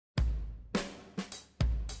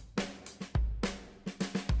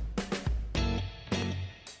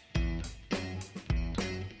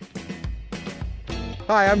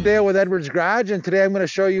Hi, I'm Dale with Edwards Garage, and today I'm going to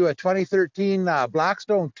show you a 2013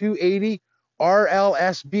 Blackstone 280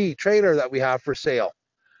 RLSB trailer that we have for sale.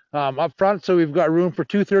 Up front, so we've got room for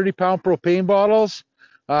two 30-pound propane bottles,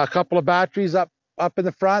 a couple of batteries up in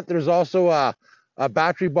the front. There's also a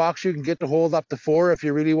battery box you can get to hold up to 4 if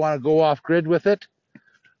you really want to go off grid with it.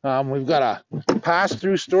 We've got a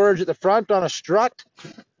pass-through storage at the front on a strut.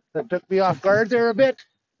 That took me off guard there a bit.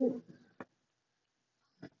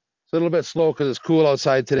 It's a little bit slow because it's cool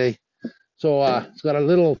outside today. So it's got a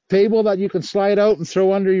little table that you can slide out and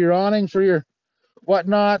throw under your awning for your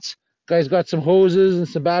whatnots. Guy's got some hoses and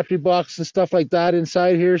some battery boxes and stuff like that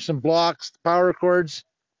inside here. Some blocks, power cords.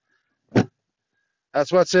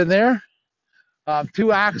 That's what's in there.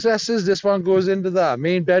 2 accesses. This one goes into the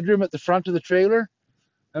main bedroom at the front of the trailer.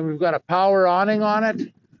 And we've got a power awning on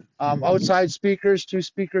it. Outside speakers, 2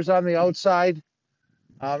 speakers on the outside.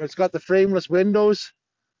 It's got the frameless windows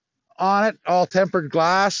on it, all tempered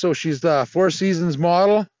glass, so she's the 4 Seasons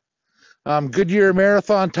model. Goodyear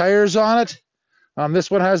Marathon tires on it. This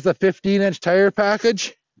one has the 15-inch tire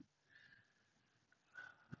package.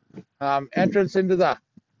 Entrance into the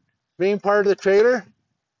main part of the trailer.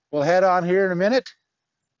 We'll head on here in a minute.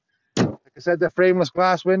 Like I said, the frameless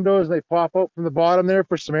glass windows, they pop out from the bottom there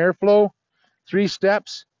for some airflow. 3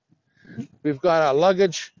 steps. We've got a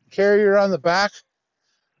luggage carrier on the back.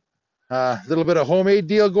 A little bit of homemade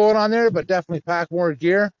deal going on there, but definitely pack more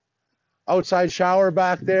gear. Outside shower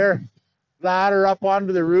back there. Ladder up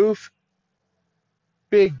onto the roof.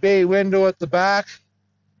 Big bay window at the back.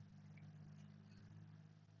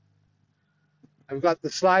 I've got the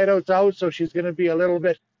slide outs out, so she's going to be a little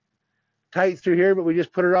bit tight through here, but we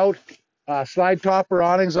just put her out. Slide topper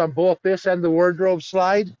awnings on both this and the wardrobe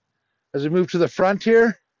slide. As we move to the front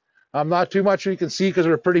here, not too much we can see because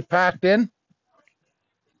we're pretty packed in.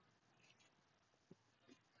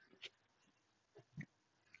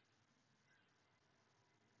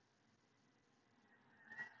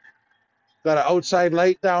 Got an outside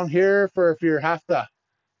light down here for if you have to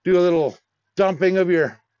do a little dumping of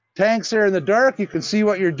your tanks there in the dark. You can see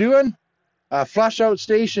what you're doing. Flush out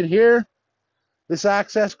station here. This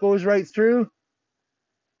access goes right through.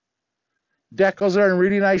 Decals are in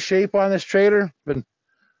really nice shape on this trailer. Been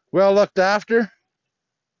well looked after.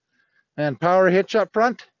 And power hitch up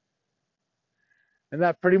front. And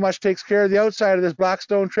that pretty much takes care of the outside of this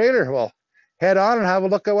Blackstone trailer. Well, head on and have a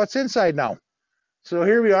look at what's inside now. So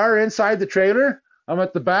here we are inside the trailer. I'm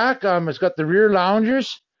at the back. It's got the rear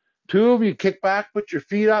loungers. 2 of them. You kick back, put your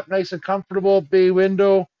feet up, nice and comfortable. Bay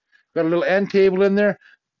window. Got a little end table in there.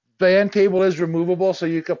 The end table is removable, so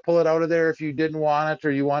you could pull it out of there if you didn't want it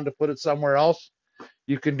or you wanted to put it somewhere else.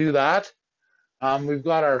 You can do that. We've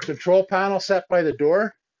got our control panel set by the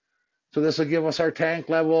door. So this will give us our tank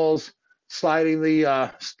levels, sliding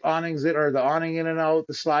the awnings in, or the awning in and out,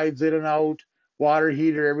 the slides in and out, water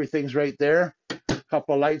heater, everything's right there.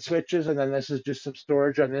 Couple of light switches, and then this is just some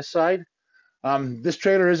storage on this side. This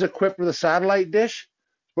trailer is equipped with a satellite dish.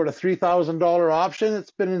 It's about a $3,000 option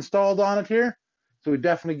that's been installed on it here. So we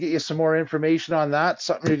definitely get you some more information on that,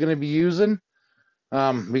 something you're going to be using.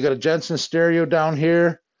 We got a Jenson stereo down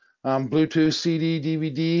here, Bluetooth, CD,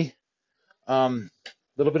 DVD,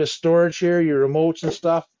 little bit of storage here, your remotes and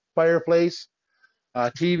stuff, Fireplace,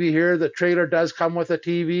 TV here. The trailer does come with a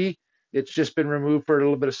TV. It's just been removed for a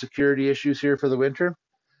little bit of security issues here for the winter.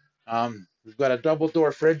 We've got a double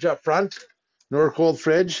door fridge up front, Norcold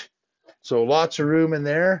fridge. So lots of room in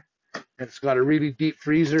there. It's got a really deep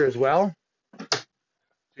freezer as well. So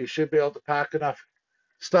you should be able to pack enough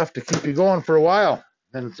stuff to keep you going for a while.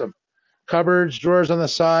 Then some cupboards, drawers on the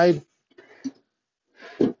side.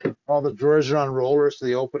 All the drawers are on rollers, so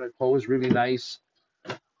they open and close really nice.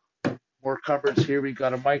 More cupboards here. We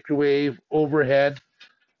got a microwave overhead.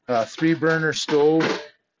 3-burner stove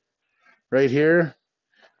right here.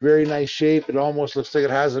 Very nice shape. It almost looks like it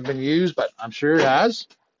hasn't been used, but I'm sure it has.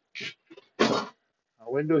 A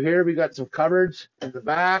window here. We got some cupboards in the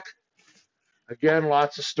back. Again,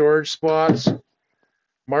 lots of storage spots.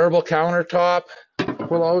 Marble countertop.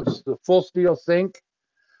 Pull-outs. The full steel sink.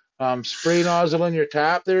 Spray nozzle in your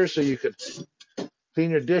tap there so you could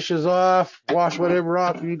clean your dishes off, wash whatever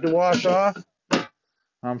off you need to wash off.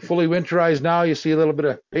 Fully winterized now. You see a little bit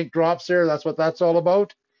of pink drops there. That's what that's all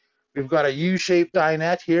about. We've got a U-shaped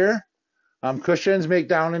dinette here. Cushions make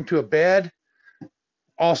down into a bed.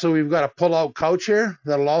 Also, we've got a pull-out couch here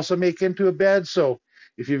that'll also make into a bed. So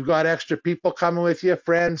if you've got extra people coming with you,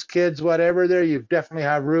 friends, kids, whatever there, you definitely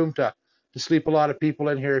have room to sleep a lot of people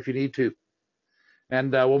in here if you need to.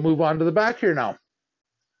 And we'll move on to the back here now.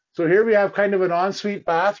 So here we have kind of an ensuite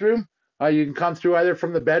bathroom. You can come through either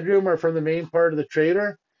from the bedroom or from the main part of the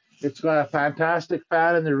trailer. It's got a fantastic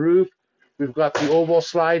fan in the roof. We've got the oval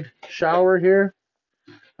slide shower here.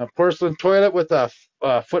 A porcelain toilet with a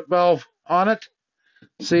foot valve on it.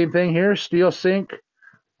 Same thing here, steel sink.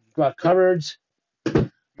 Got cupboards,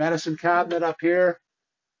 medicine cabinet up here.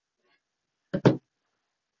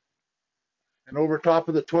 And over top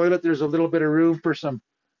of the toilet, there's a little bit of room for some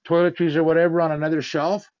toiletries or whatever on another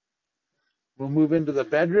shelf. We'll move into the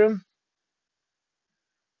bedroom.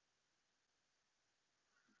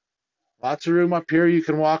 Lots of room up here. You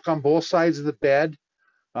can walk on both sides of the bed.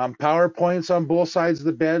 Power points on both sides of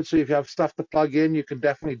the bed, so if you have stuff to plug in, you can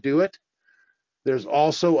definitely do it. There's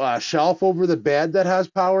also a shelf over the bed that has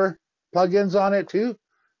power plug-ins on it too.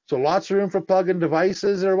 So lots of room for plug-in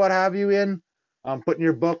devices or what have you in. Putting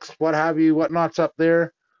your books, what have you, whatnot's up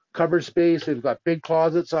there. Cupboard space. We've got big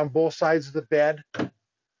closets on both sides of the bed.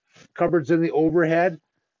 Cupboards in the overhead,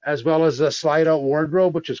 as well as a slide-out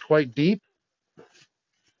wardrobe, which is quite deep.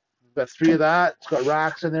 We've got 3 of that. It's got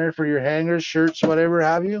racks in there for your hangers, shirts, whatever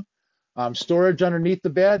have you. Storage underneath the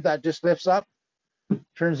bed that just lifts up,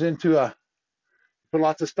 turns into put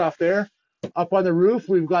lots of stuff there. Up on the roof,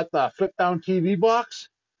 we've got the flip-down TV box.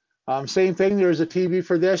 Same thing. There's a TV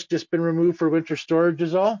for this, just been removed for winter storage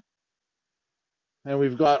is all. And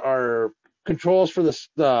we've got our controls for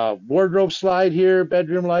the wardrobe slide here,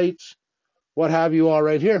 bedroom lights, what have you all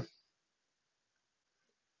right here.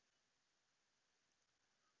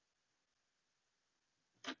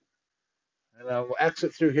 And we'll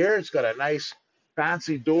exit through here. It's got a nice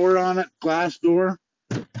fancy door on it, glass door.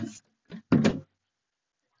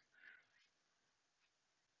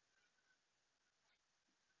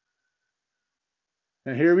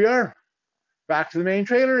 And here we are, back to the main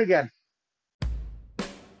trailer again.